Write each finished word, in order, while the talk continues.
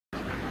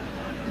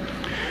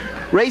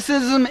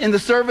Racism in the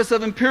service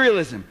of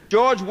imperialism.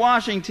 George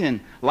Washington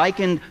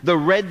likened the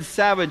red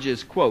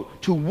savages,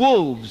 quote, to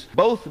wolves,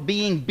 both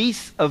being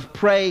beasts of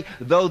prey,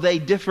 though they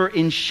differ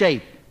in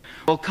shape.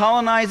 While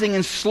colonizing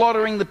and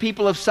slaughtering the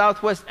people of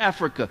Southwest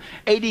Africa,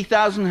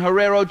 80,000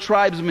 Herero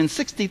tribesmen,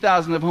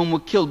 60,000 of whom were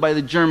killed by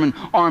the German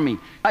army.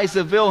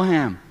 Kaiser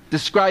Wilhelm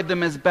described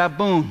them as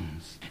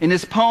baboons. In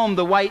his poem,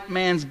 The White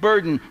Man's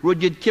Burden,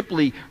 Rudyard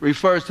Kipling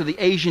refers to the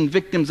Asian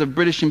victims of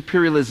British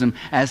imperialism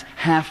as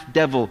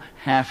half-devil,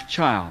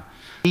 half-child,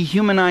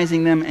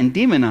 dehumanizing them and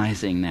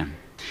demonizing them.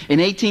 In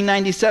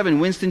 1897,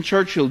 Winston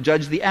Churchill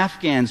judged the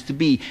Afghans to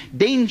be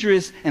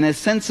dangerous and as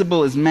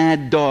sensible as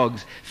mad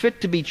dogs, fit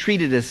to be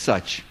treated as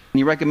such.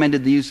 He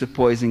recommended the use of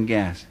poison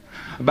gas.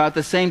 About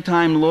the same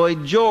time,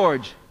 Lloyd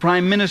George,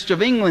 Prime Minister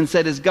of England,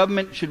 said his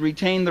government should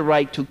retain the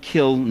right to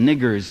kill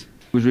niggers.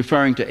 He was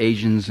referring to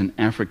Asians and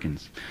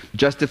Africans. To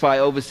justify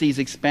overseas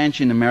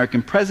expansion,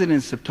 American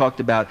presidents have talked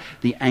about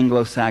the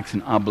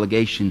Anglo-Saxon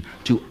obligation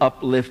to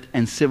uplift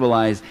and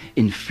civilize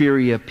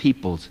inferior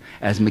peoples,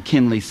 as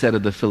McKinley said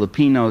of the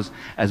Filipinos,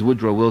 as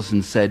Woodrow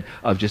Wilson said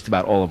of just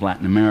about all of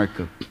Latin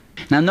America.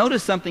 Now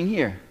notice something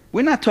here.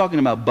 We're not talking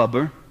about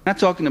Bubber. We're not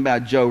talking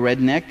about Joe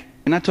Redneck.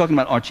 We're not talking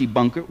about Archie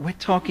Bunker. We're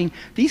talking,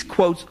 these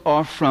quotes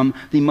are from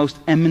the most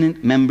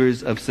eminent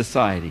members of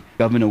society.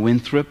 Governor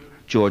Winthrop,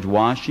 George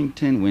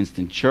Washington,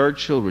 Winston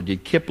Churchill,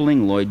 Rudyard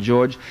Kipling, Lloyd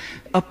George,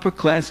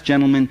 upper-class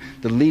gentlemen,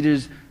 the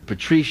leaders,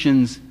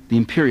 patricians, the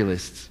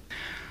imperialists.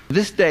 To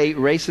this day,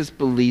 racist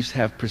beliefs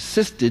have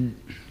persisted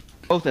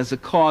both as a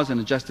cause and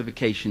a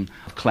justification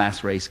of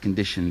class-race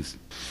conditions.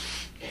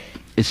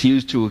 It's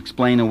used to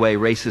explain away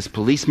racist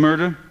police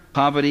murder,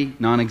 poverty,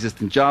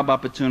 non-existent job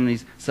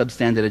opportunities,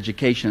 substandard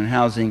education and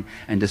housing,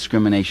 and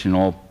discrimination in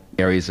all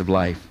areas of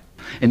life.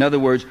 In other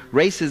words,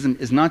 racism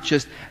is not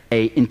just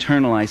an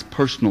internalized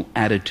personal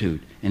attitude,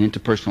 an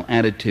interpersonal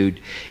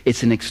attitude.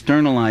 It's an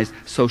externalized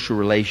social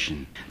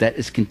relation that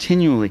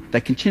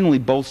continually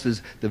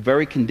bolsters the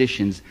very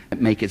conditions that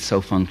make it so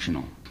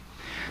functional.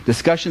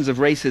 Discussions of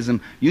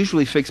racism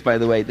usually fix, by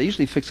the way, they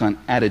usually fix on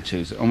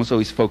attitudes. They're almost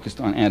always focused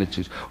on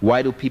attitudes.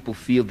 Why do people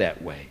feel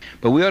that way?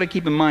 But we ought to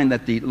keep in mind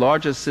that the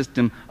larger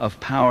system of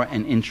power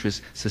and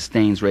interest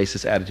sustains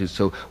racist attitudes.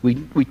 So we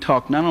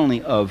talk not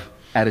only of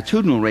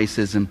attitudinal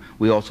racism,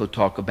 we also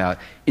talk about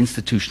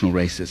institutional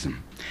racism.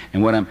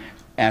 And what I'm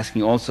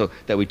asking also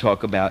that we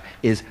talk about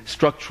is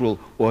structural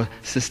or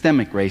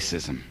systemic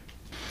racism.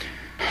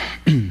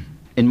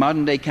 In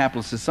modern-day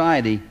capitalist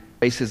society,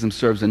 racism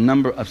serves a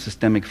number of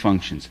systemic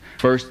functions.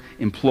 First,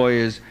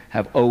 employers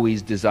have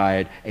always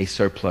desired a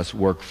surplus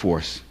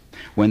workforce.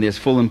 When there's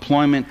full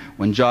employment,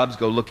 when jobs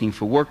go looking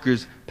for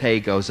workers,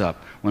 pay goes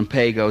up. When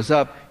pay goes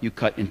up, you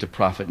cut into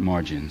profit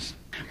margins.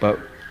 But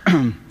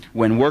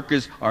when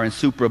workers are in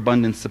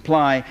superabundant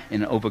supply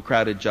in an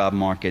overcrowded job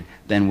market,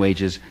 then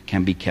wages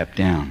can be kept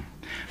down.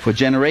 For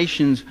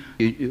generations,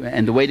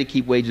 and the way to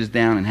keep wages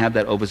down and have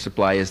that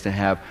oversupply is to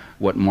have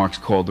what Marx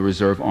called the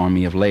reserve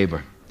army of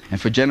labor. And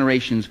for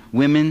generations,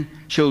 women,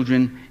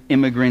 children,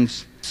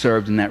 immigrants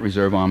served in that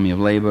reserve army of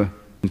labor,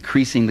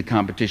 increasing the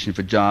competition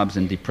for jobs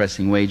and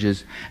depressing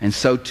wages, and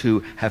so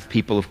too have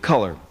people of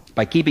color.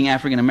 By keeping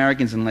African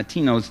Americans and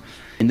Latinos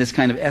in this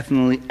kind of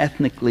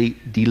ethnically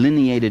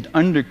delineated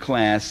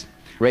underclass,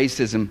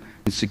 racism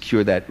can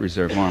secure that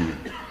reserve army.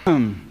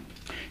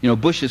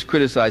 Bush is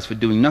criticized for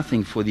doing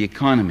nothing for the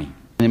economy.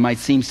 And it might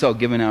seem so,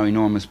 given our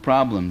enormous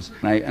problems.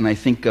 And I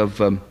think of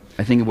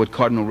what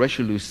Cardinal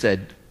Richelieu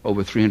said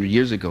over 300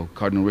 years ago.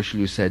 Cardinal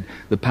Richelieu said,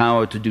 "The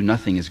power to do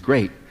nothing is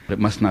great, but it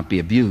must not be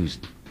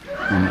abused."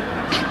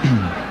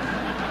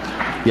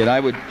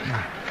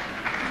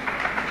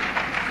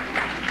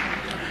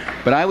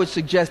 But I would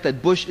suggest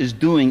that Bush is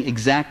doing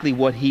exactly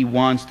what he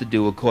wants to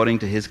do according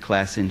to his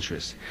class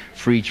interests.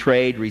 Free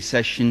trade,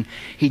 recession.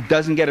 He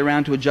doesn't get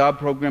around to a job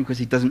program because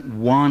he doesn't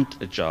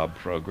want a job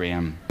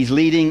program. He's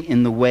leading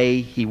in the way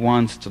he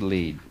wants to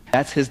lead.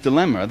 That's his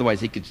dilemma.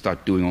 Otherwise, he could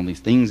start doing all these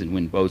things and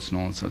win votes and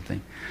all that sort of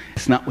thing.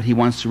 It's not what he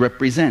wants to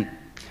represent.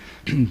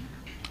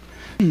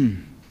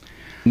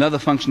 Another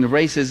function of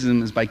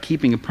racism is by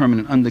keeping a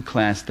permanent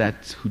underclass,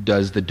 that's who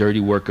does the dirty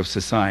work of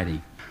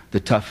society. The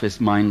toughest,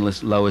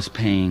 mindless, lowest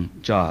paying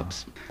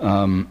jobs.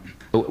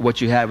 What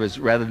you have is,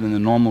 rather than the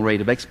normal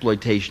rate of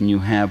exploitation, you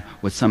have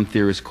what some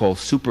theorists call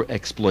super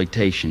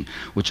exploitation,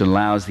 which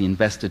allows the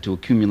investor to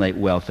accumulate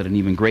wealth at an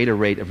even greater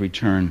rate of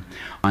return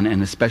on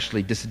an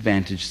especially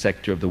disadvantaged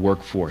sector of the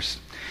workforce.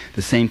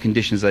 The same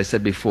conditions I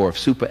said before of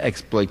super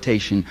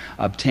exploitation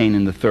obtain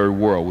in the third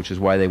world, which is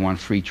why they want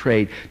free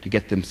trade, to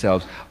get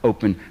themselves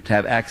open, to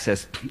have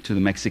access to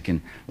the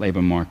Mexican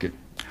labor market.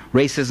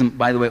 Racism,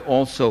 by the way,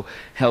 also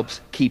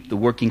helps keep the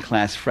working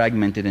class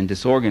fragmented and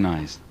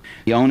disorganized.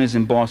 The owners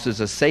and bosses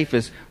are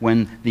safest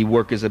when the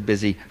workers are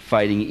busy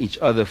fighting each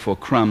other for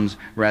crumbs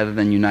rather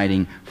than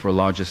uniting for a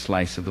larger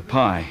slice of the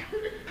pie.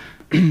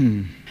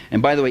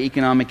 And by the way,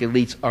 economic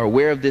elites are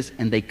aware of this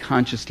and they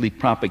consciously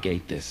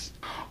propagate this.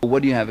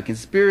 What do you have, a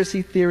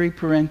conspiracy theory,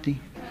 Parenti?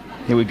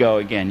 Here we go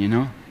again,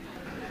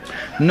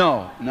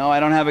 No, I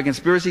don't have a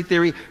conspiracy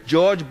theory.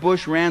 George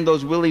Bush ran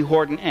those Willie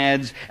Horton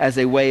ads as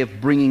a way of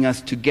bringing us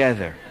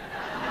together.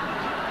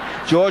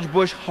 George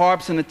Bush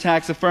harps and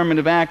attacks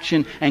affirmative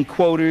action and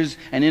quoters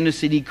and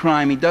inner-city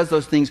crime. He does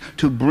those things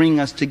to bring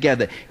us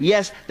together.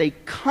 Yes, they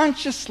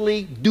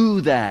consciously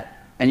do that.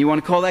 And you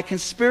want to call that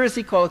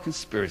conspiracy? Call it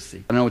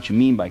conspiracy. I don't know what you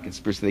mean by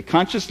conspiracy. They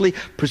consciously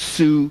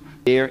pursue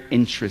their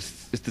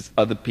interests, just as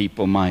other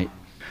people might.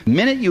 The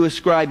minute you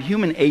ascribe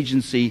human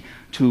agency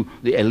to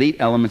the elite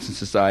elements in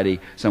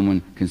society,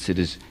 someone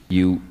considers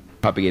you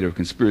a propagator of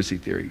conspiracy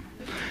theory.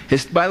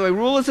 By the way,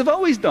 rulers have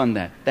always done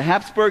that. The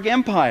Habsburg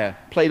Empire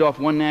played off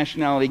one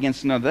nationality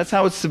against another. That's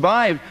how it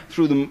survived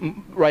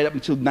right up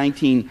until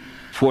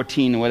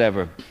 1914 or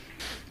whatever.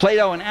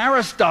 Plato and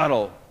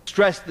Aristotle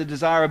stressed the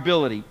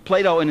desirability.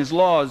 Plato in his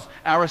laws,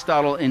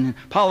 Aristotle in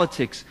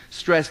politics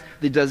stressed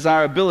the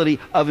desirability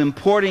of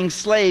importing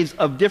slaves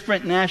of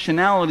different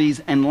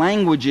nationalities and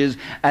languages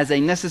as a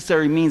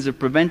necessary means of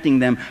preventing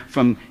them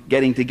from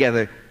getting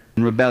together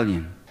in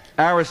rebellion.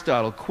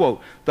 Aristotle,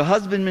 quote, "The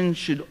husbandmen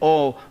should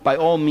by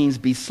all means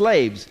be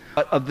slaves,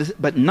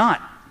 but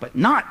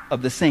not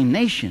of the same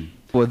nation,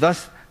 for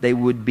thus they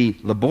would be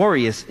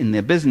laborious in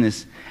their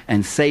business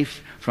and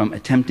safe from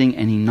attempting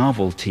any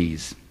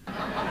novelties."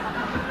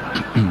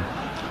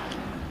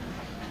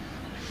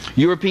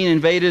 European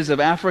invaders of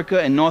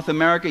Africa and North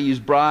America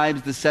used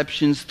bribes,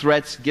 deceptions,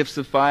 threats, gifts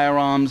of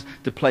firearms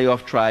to play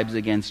off tribes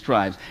against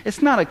tribes.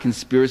 It's not a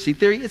conspiracy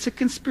theory, it's a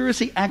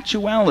conspiracy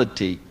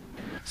actuality.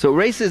 So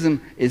racism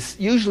is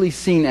usually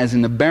seen as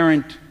an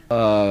aberrant,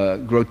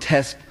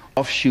 grotesque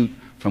offshoot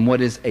from what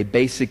is a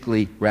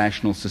basically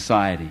rational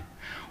society.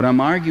 What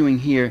I'm arguing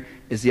here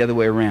is the other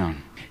way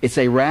around. It's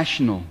a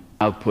rational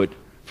output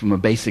from a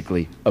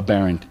basically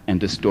aberrant and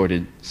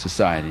distorted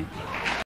society.